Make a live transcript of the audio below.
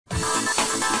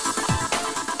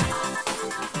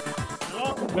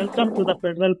Welcome to the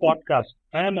Federal Podcast.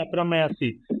 I am Aprameya.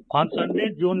 On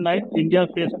Sunday, June 9th, India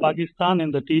faced Pakistan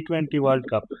in the T20 World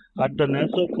Cup at the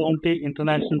Nassau County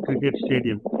International Cricket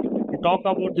Stadium. To talk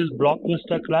about this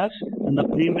blockbuster clash and the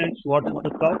pre-match what's to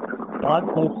talk, R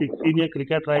Kaushik, senior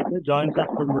cricket writer, joins us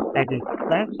from the stadium.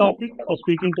 Thanks, Kaushik, for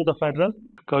speaking to the Federal.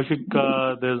 Kaushik,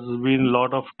 there's been a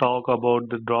lot of talk about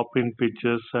the drop in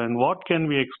pitches, and what can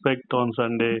we expect on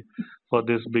Sunday for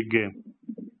this big game?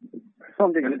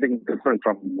 Anything different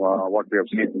from what we have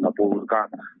seen in the pool.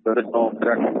 There is no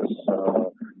miraculous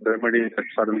remedy that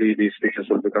suddenly these pitches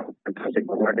will become fantastic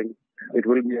for batting. It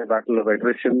will be a battle of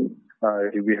attrition.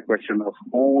 It will be a question of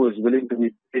who is willing to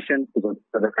be patient, because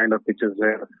there are the kind of pitches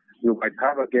where you might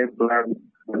have a game plan,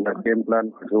 and that game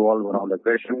plan revolve around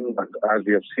aggression. But as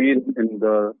we have seen in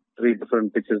the three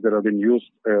different pitches that have been used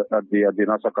at the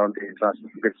Nassau County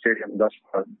International Cricket Stadium thus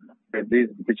far, these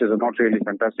pitches are not really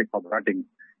fantastic for batting.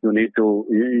 You need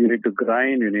to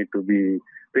grind. You need to be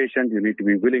patient. You need to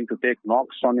be willing to take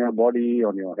knocks on your body,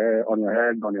 on your hair, on your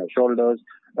head, on your shoulders.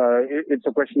 It's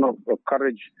a question of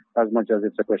courage as much as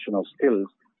it's a question of skills.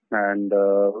 And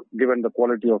given the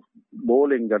quality of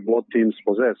bowling that both teams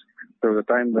possess, there was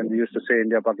a time when we used to say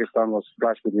India-Pakistan was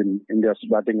clashed between India's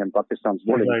batting and Pakistan's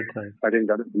bowling. Right. I think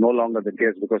that is no longer the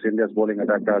case, because India's bowling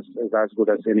attack is as good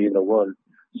as any in the world.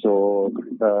 So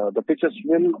the pitch,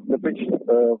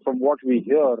 from what we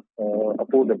hear,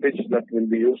 the pitch that will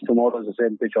be used tomorrow is the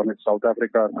same pitch on which South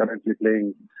Africa are currently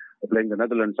playing the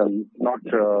Netherlands, and not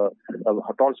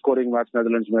a tall scoring match.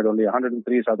 Netherlands made only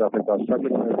 103, South Africa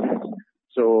struggling with it.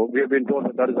 So we have been told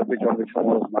that is a pitch on which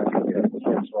tomorrow's match will be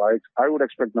held. So I would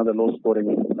expect another low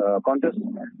scoring contest.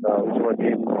 Whichever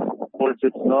team holds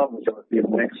its nerve, whichever team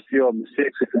makes fewer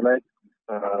mistakes, if you like,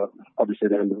 obviously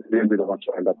they'll be the ones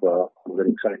to end up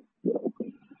winning side.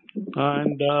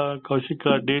 And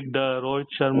Kaushik, did Rohit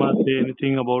Sharma say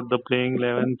anything about the playing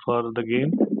 11 for the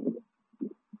game?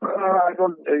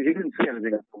 He didn't say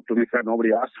anything. To be fair, nobody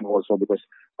asked him also, because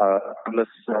unless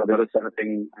there is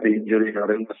anything, any injury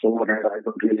or illness overhead, I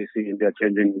don't really see India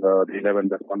changing the 11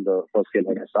 that won the first game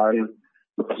against Ireland.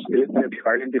 Because they've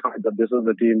identified that this is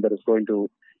the team that is going to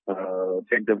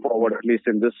take them forward, at least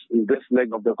in this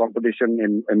leg of the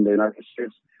competition in the United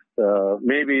States.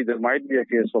 Maybe there might be a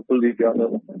case for Kuldeep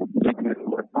Yadav.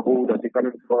 Who does he come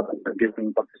in for?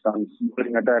 Given Pakistan's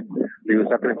bowling attack, do you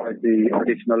sacrifice the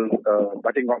additional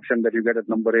batting option that you get at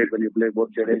number 8 when you play both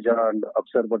Jadeja and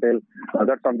Akshar Patel?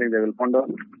 That's something they will ponder.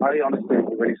 I honestly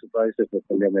am very surprised if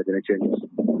India make any changes.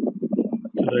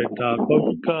 Right.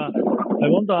 Kaushik, I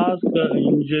want to ask,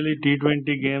 usually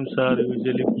T20 games are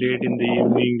usually played in the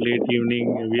evening, late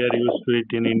evening. We are used to it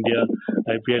in India.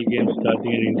 IPL games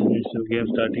starting and international games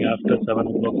starting after 7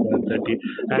 o'clock, 7:30.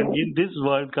 And in this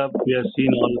World Cup, we have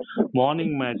seen all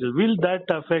morning matches. Will that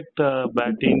affect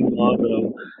batting or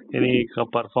any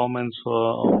performance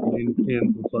for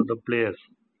the players?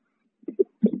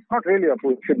 Not really,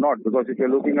 Apu. It should not, because if you're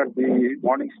looking at the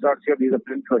morning starts here, these are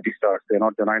 10:30 starts. They're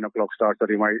not the 9 o'clock starts that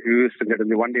you used to get in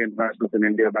the one-day internationals in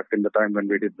India back in the time when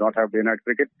we did not have day-night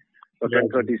cricket. So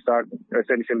 10:30 start,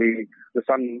 essentially the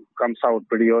sun comes out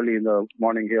pretty early in the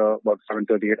morning here, about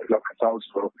 7:30, 8 o'clock south.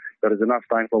 So there is enough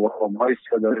time for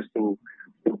moisture there is to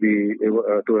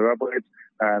evaporate.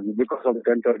 And because of the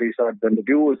 10:30 start, then the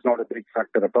dew is not a big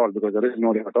factor at all, because there is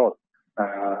no dew at all.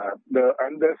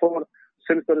 And therefore,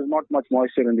 since there is not much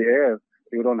moisture in the air,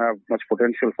 you don't have much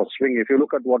potential for swing. If you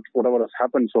look at whatever has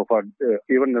happened so far,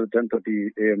 even in the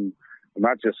 10:30 a.m.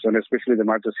 matches, and especially the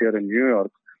matches here in New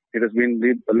York, it has been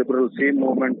the liberal seam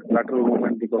movement, lateral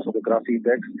movement, because of the grassy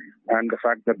decks, and the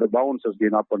fact that the bounce has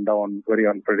been up and down, very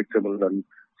unpredictable and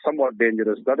somewhat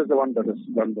dangerous. That is the one that has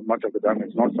done much of the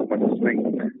damage, not so much the swing.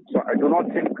 So I do not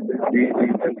think the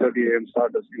 10:30 a.m.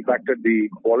 start has impacted the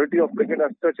quality of cricket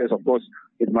as such, as of course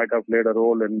it might have played a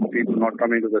role in people not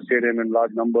coming to the stadium in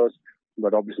large numbers.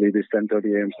 But obviously this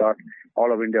 10:30 a.m. start,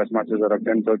 all of India's matches are at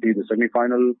 10:30. The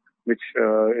semi-final, which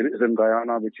is in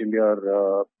Guyana, which India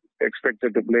are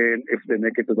expected to play in if they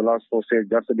make it to the last 4 stage,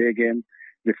 that's a day game.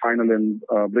 The final in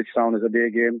Bridgetown is a day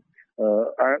game.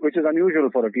 Which is unusual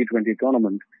for a T20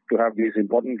 tournament to have these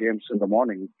important games in the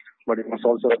morning. But you must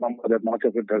also remember that much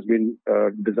of it has been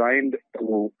designed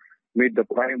to meet the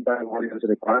prime time audience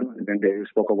requirement in India. You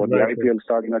spoke about the IPL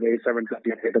starting at 8,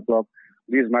 7:30, 8 o'clock.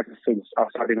 These matches are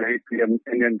starting at 8 p.m.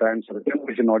 Indian time, so the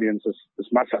television audience is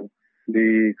massive.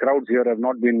 The crowds here have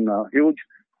not been huge.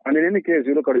 And in any case,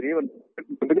 you look at it, even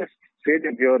the biggest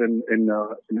stadium here in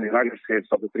the United States,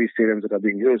 of the 3 stadiums that are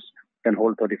being used, can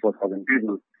hold 34,000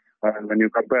 people. And when you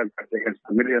compare that against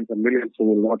the millions and millions who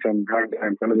will watch on prime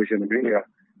time television in India,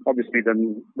 obviously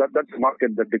then that's the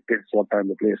market that dictates what time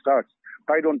the play starts.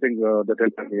 I don't think the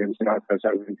T20 game starts has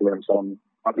an influence on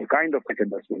the kind of cricket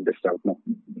that's being dished out now.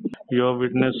 You have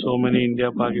witnessed so many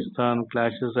India-Pakistan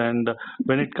clashes, and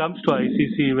when it comes to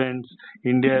ICC events,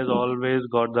 India has always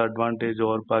got the advantage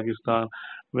over Pakistan.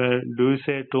 Where do you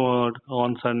say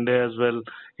on Sunday as well,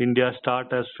 India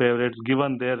start as favourites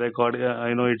given their record?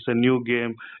 I know it's a new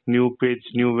game, new pitch,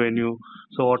 new venue.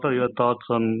 So what are your thoughts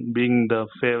on being the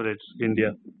favourites,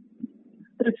 India?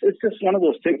 It's just one of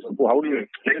those things. How do you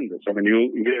explain this? I mean,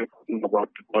 you hear about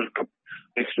World Cup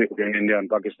history between India and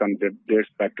Pakistan dates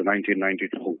back to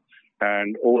 1992.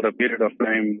 And over a period of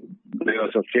time,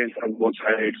 players have changed on both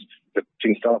sides. The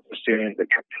pitching staff has changed, the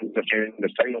captains have changed, the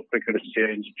style of cricket has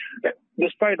changed.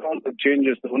 Despite all the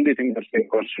changes, the only thing that's been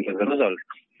constant as a result,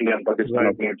 India and Pakistan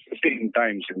have played 15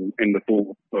 times in the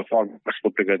two formats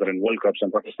put together in World Cups,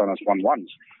 and Pakistan has won once.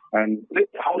 And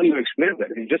how do you explain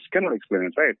that? You just cannot explain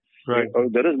it, right? Right.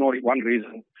 There is no one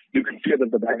reason. You can say that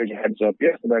the baggage adds up.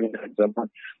 Yes, the baggage adds up. But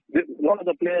a lot of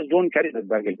the players don't carry that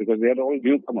baggage because they are all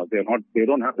newcomers. They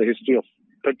don't have the history of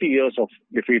 30 years of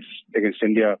defeats against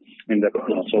India in the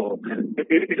tournament. So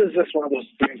it is just one of those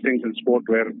strange things in sport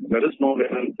where there is no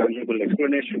real tangible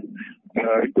explanation.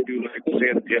 Would you like to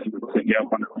say that yes, because India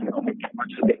won 50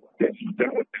 matches,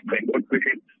 they're playing good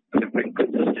cricket, they're playing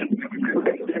consistent.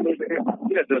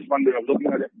 Yes, there's one way of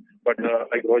looking at it. But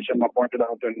like Rohit Sharma pointed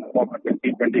out in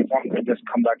T20 form, they just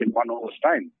come back in 1 over's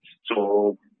time.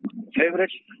 So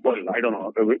favorites, well, I don't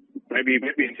know. Maybe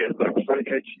India's got a slight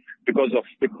edge because of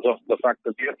the fact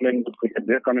that they're playing good cricket.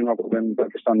 They're coming up when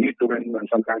Pakistan need to win, and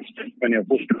sometimes when you're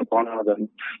pushed to the corner, then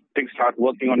things start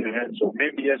working on your head. So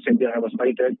maybe yes, India have a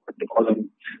slight edge, but to call them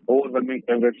overwhelming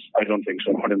favorites, I don't think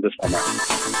so. Not in this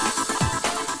format.